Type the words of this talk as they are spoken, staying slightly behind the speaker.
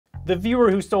The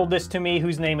viewer who sold this to me,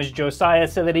 whose name is Josiah,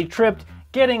 said that he tripped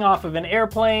getting off of an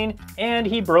airplane and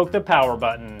he broke the power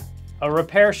button. A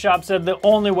repair shop said the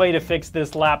only way to fix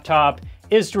this laptop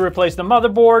is to replace the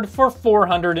motherboard for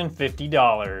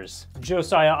 $450.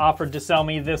 Josiah offered to sell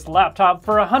me this laptop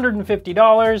for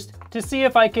 $150 to see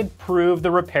if I could prove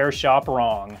the repair shop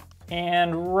wrong.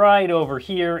 And right over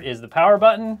here is the power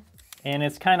button. And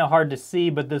it's kind of hard to see,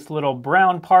 but this little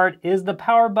brown part is the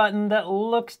power button that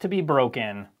looks to be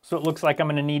broken. So it looks like I'm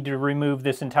gonna need to remove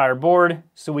this entire board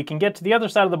so we can get to the other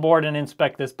side of the board and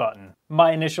inspect this button.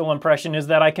 My initial impression is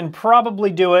that I can probably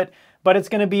do it, but it's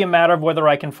gonna be a matter of whether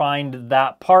I can find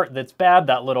that part that's bad,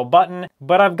 that little button,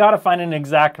 but I've gotta find an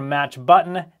exact match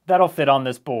button that'll fit on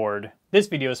this board. This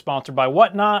video is sponsored by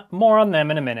Whatnot, more on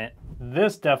them in a minute.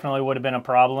 This definitely would have been a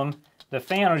problem. The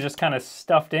fan was just kind of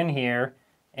stuffed in here,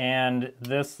 and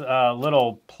this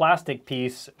little plastic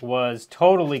piece was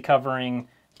totally covering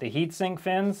the heatsink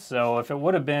fins, so if it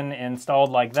would have been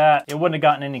installed like that, it wouldn't have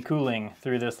gotten any cooling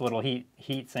through this little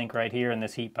heat sink right here and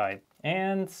this heat pipe.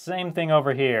 And same thing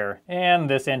over here. And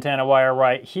this antenna wire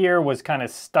right here was kind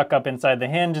of stuck up inside the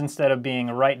hinge instead of being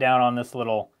right down on this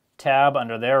little tab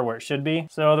under there where it should be.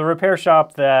 So the repair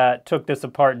shop that took this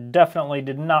apart definitely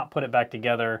did not put it back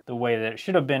together the way that it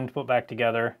should have been put back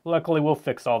together. Luckily, we'll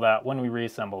fix all that when we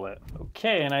reassemble it.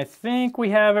 Okay, and I think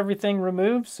we have everything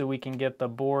removed so we can get the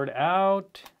board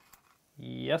out.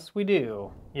 Yes, we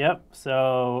do. Yep,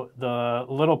 so the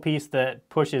little piece that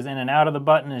pushes in and out of the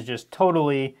button is just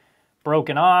totally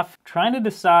broken off. Trying to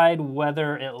decide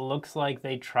whether it looks like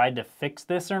they tried to fix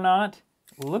this or not.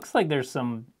 It looks like there's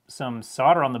some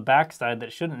solder on the backside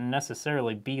that shouldn't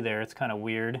necessarily be there. It's kind of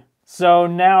weird. So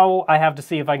now I have to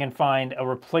see if I can find a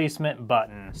replacement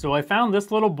button. So I found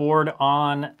this little board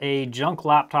on a junk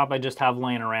laptop I just have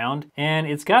laying around, and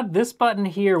it's got this button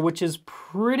here, which is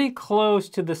pretty close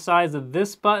to the size of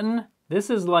this button. This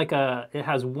is like it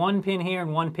has one pin here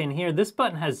and one pin here. This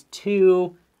button has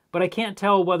two, but I can't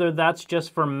tell whether that's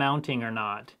just for mounting or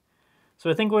not. So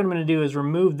I think what I'm gonna do is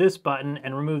remove this button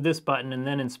and remove this button and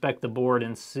then inspect the board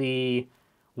and see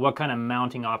what kind of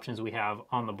mounting options we have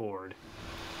on the board.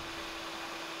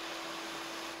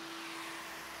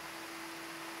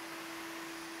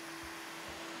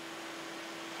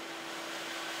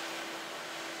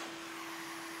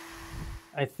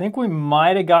 I think we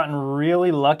might have gotten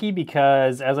really lucky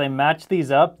because as I match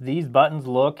these up, these buttons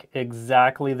look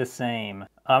exactly the same.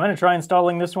 I'm gonna try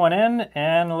installing this one in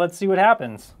and let's see what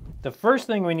happens. The first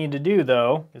thing we need to do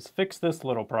though is fix this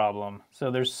little problem.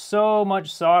 So there's so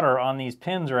much solder on these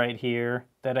pins right here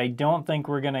that I don't think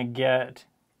we're gonna get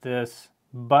this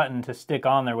button to stick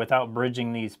on there without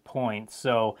bridging these points.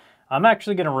 So I'm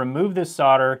actually gonna remove this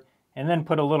solder and then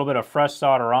put a little bit of fresh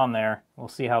solder on there. We'll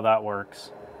see how that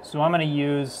works. So I'm gonna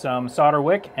use some solder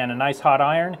wick and a nice hot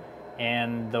iron,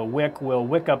 and the wick will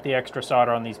wick up the extra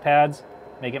solder on these pads,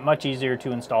 make it much easier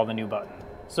to install the new button.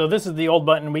 So this is the old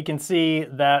button. We can see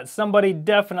that somebody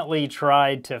definitely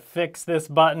tried to fix this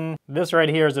button. This right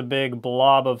here is a big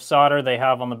blob of solder they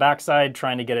have on the backside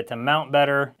trying to get it to mount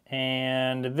better.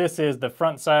 And this is the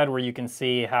front side where you can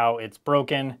see how it's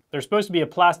broken. There's supposed to be a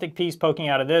plastic piece poking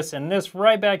out of this, and this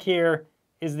right back here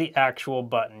is the actual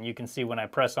button. You can see when I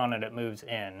press on it, it moves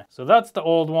in. So that's the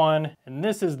old one, and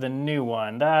this is the new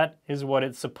one. That is what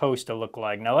it's supposed to look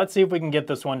like. Now let's see if we can get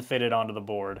this one fitted onto the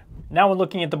board. Now when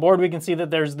looking at the board, we can see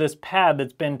that there's this pad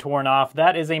that's been torn off.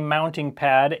 That is a mounting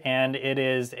pad, and it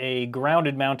is a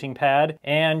grounded mounting pad.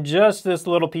 And just this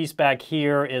little piece back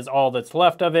here is all that's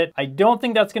left of it. I don't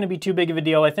think that's gonna be too big of a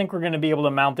deal. I think we're gonna be able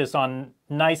to mount this on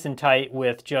nice and tight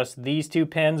with just these two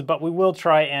pins, but we will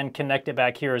try and connect it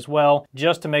back here as well,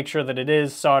 just to make sure that it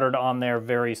is soldered on there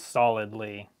very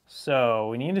solidly. So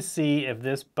we need to see if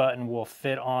this button will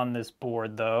fit on this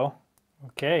board though.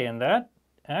 Okay, and that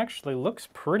actually looks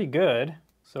pretty good.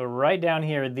 So right down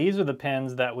here, these are the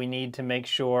pins that we need to make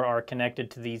sure are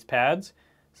connected to these pads.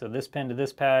 So this pin to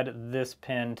this pad, this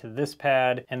pin to this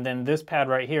pad, and then this pad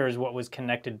right here is what was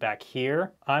connected back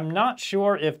here. I'm not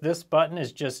sure if this button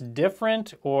is just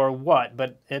different or what,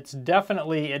 but it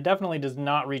definitely does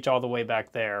not reach all the way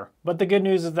back there. But the good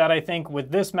news is that I think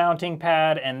with this mounting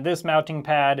pad and this mounting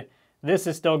pad, this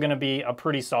is still gonna be a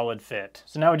pretty solid fit.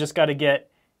 So now we just gotta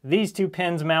get these two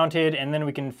pins mounted, and then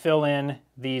we can fill in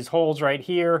these holes right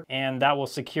here, and that will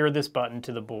secure this button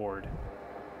to the board.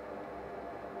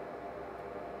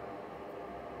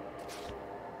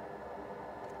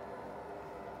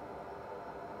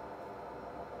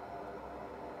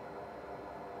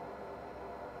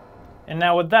 And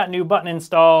now with that new button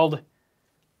installed,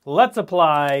 let's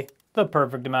apply the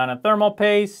perfect amount of thermal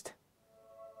paste.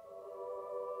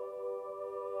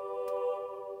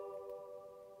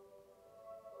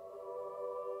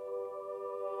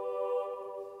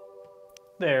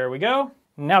 There we go.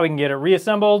 Now we can get it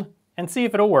reassembled and see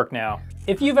if it'll work now.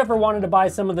 If you've ever wanted to buy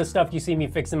some of the stuff you see me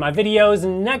fix in my videos,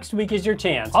 next week is your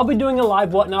chance. I'll be doing a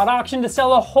live Whatnot auction to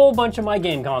sell a whole bunch of my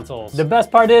game consoles. The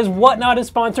best part is Whatnot is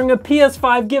sponsoring a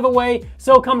PS5 giveaway,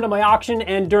 so come to my auction,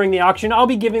 and during the auction, I'll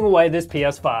be giving away this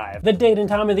PS5. The date and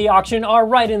time of the auction are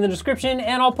right in the description,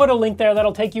 and I'll put a link there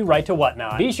that'll take you right to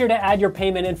Whatnot. Be sure to add your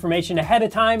payment information ahead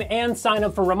of time and sign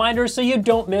up for reminders so you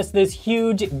don't miss this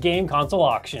huge game console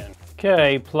auction.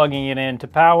 Okay, plugging it into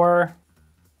power.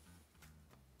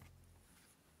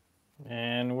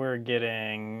 And we're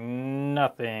getting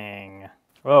nothing.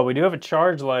 Oh, we do have a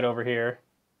charge light over here.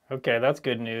 Okay, that's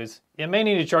good news. It may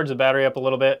need to charge the battery up a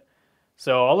little bit,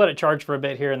 so I'll let it charge for a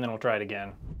bit here and then we'll try it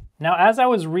again. Now, as I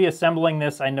was reassembling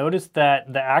this, I noticed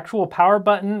that the actual power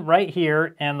button right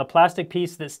here and the plastic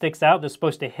piece that sticks out that's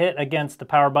supposed to hit against the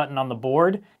power button on the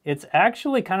board, it's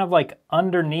actually kind of like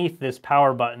underneath this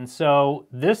power button. So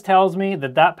this tells me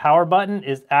that that power button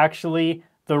is actually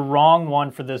the wrong one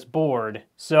for this board.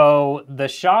 So the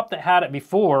shop that had it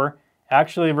before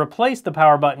actually replaced the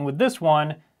power button with this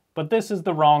one, but this is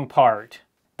the wrong part.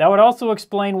 That would also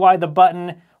explain why the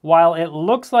button, while it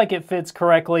looks like it fits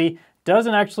correctly,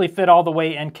 doesn't actually fit all the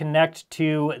way and connect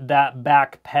to that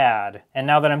back pad. And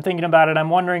now that I'm thinking about it, I'm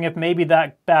wondering if maybe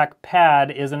that back pad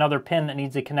is another pin that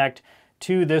needs to connect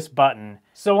to this button.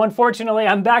 So unfortunately,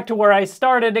 I'm back to where I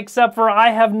started, except for I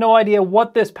have no idea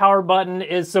what this power button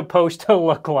is supposed to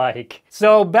look like.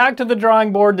 So back to the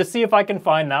drawing board to see if I can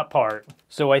find that part.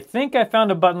 So I think I found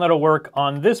a button that'll work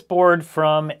on this board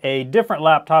from a different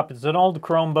laptop. It's an old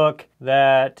Chromebook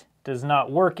that does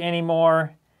not work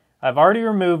anymore. I've already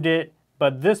removed it,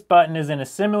 but this button is in a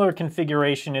similar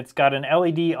configuration. It's got an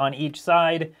LED on each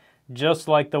side, just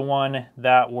like the one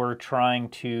that we're trying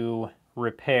to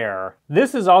repair.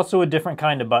 This is also a different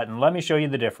kind of button. Let me show you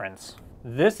the difference.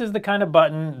 This is the kind of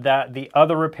button that the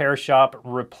other repair shop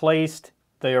replaced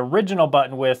the original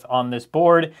button with on this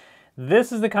board.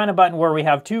 This is the kind of button where we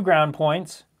have two ground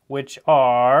points, which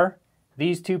are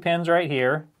these two pins right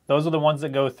here. Those are the ones that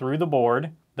go through the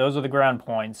board. Those are the ground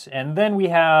points. And then we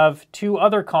have two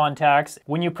other contacts.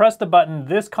 When you press the button,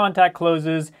 this contact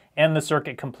closes and the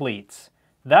circuit completes.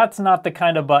 That's not the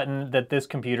kind of button that this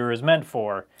computer is meant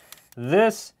for.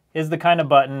 This is the kind of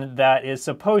button that is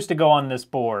supposed to go on this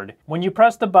board. When you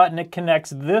press the button, it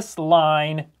connects this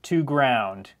line to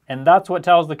ground, and that's what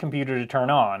tells the computer to turn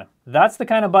on. That's the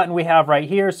kind of button we have right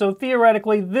here, so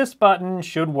theoretically this button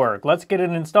should work. Let's get it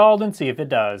installed and see if it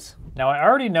does. Now, I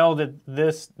already know that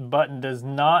this button does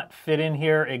not fit in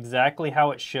here exactly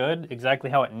how it should,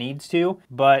 exactly how it needs to,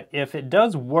 but if it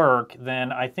does work,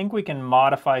 then I think we can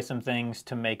modify some things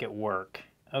to make it work.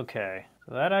 Okay.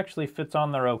 So that actually fits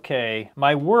on there okay.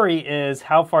 My worry is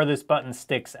how far this button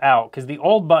sticks out, because the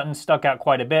old button stuck out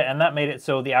quite a bit, and that made it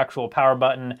so the actual power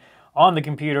button on the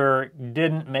computer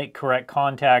didn't make correct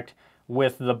contact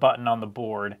with the button on the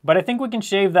board. But I think we can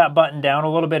shave that button down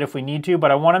a little bit if we need to, but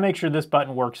I want to make sure this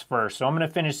button works first. So I'm going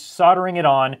to finish soldering it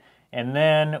on, and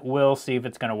then we'll see if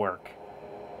it's going to work.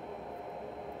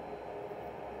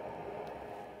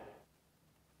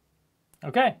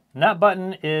 Okay, and that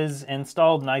button is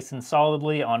installed nice and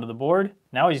solidly onto the board.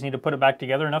 Now we just need to put it back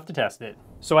together enough to test it.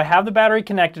 So I have the battery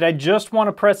connected. I just want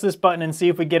to press this button and see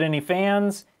if we get any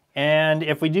fans. And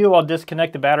if we do, I'll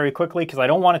disconnect the battery quickly because I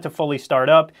don't want it to fully start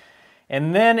up.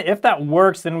 And then if that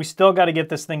works, then we still got to get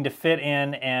this thing to fit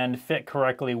in and fit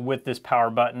correctly with this power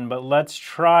button. But let's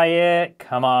try it.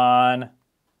 Come on.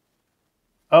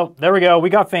 Oh, there we go.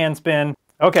 We got fan spin.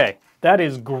 Okay. That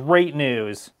is great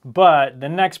news, but the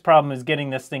next problem is getting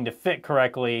this thing to fit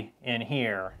correctly in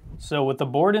here. So with the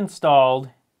board installed,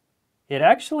 it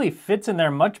actually fits in there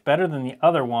much better than the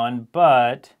other one,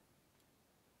 but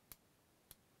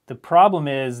the problem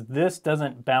is this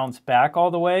doesn't bounce back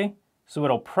all the way, so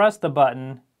it'll press the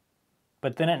button,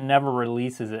 but then it never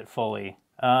releases it fully.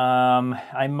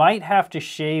 I might have to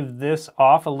shave this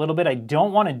off a little bit. I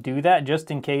don't want to do that just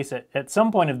in case at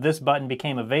some point if this button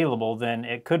became available, then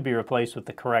it could be replaced with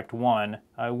the correct one.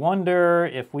 I wonder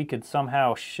if we could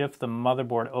somehow shift the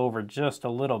motherboard over just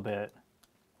a little bit.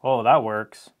 Oh, that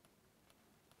works.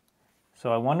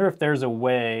 So I wonder if there's a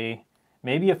way,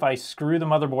 maybe if I screw the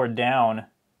motherboard down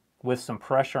with some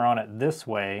pressure on it this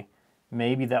way,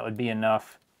 maybe that would be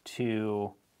enough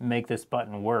to make this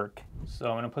button work. So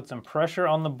I'm going to put some pressure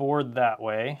on the board that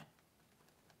way,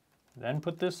 then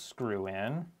put this screw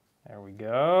in. There we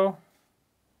go.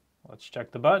 Let's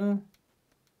check the button.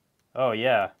 Oh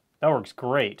yeah, that works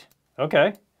great.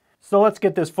 Okay, so let's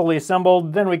get this fully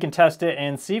assembled, then we can test it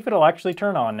and see if it'll actually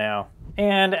turn on now.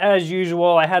 And as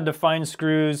usual, I had to find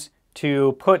screws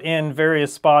to put in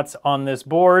various spots on this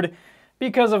board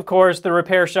Because of course, the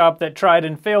repair shop that tried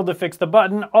and failed to fix the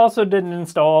button also didn't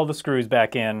install all the screws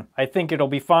back in. I think it'll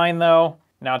be fine though.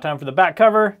 Now time for the back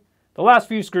cover, the last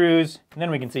few screws, and then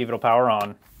we can see if it'll power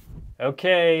on.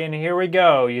 Okay, and here we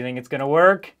go. You think it's gonna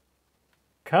work?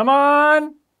 Come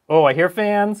on! Oh, I hear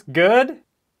fans. Good.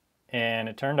 And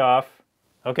it turned off.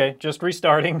 Okay, just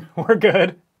restarting. We're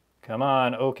good. Come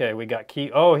on. Okay, we got key.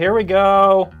 Oh, here we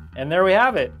go. And there we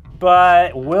have it.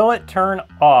 But will it turn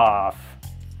off?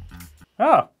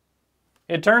 Oh,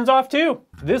 it turns off too.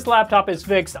 This laptop is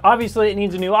fixed. Obviously it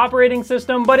needs a new operating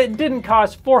system, but it didn't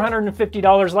cost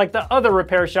 $450 like the other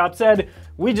repair shop said.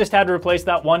 We just had to replace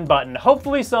that one button.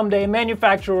 Hopefully someday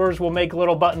manufacturers will make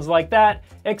little buttons like that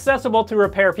accessible to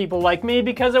repair people like me,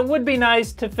 because it would be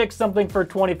nice to fix something for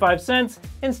 25 cents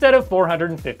instead of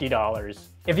 $450.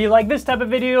 If you like this type of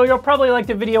video, you'll probably like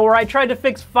the video where I tried to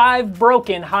fix 5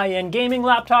 broken high-end gaming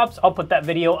laptops. I'll put that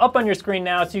video up on your screen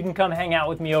now so you can come hang out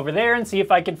with me over there and see if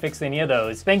I can fix any of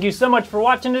those. Thank you so much for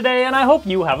watching today, and I hope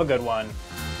you have a good one.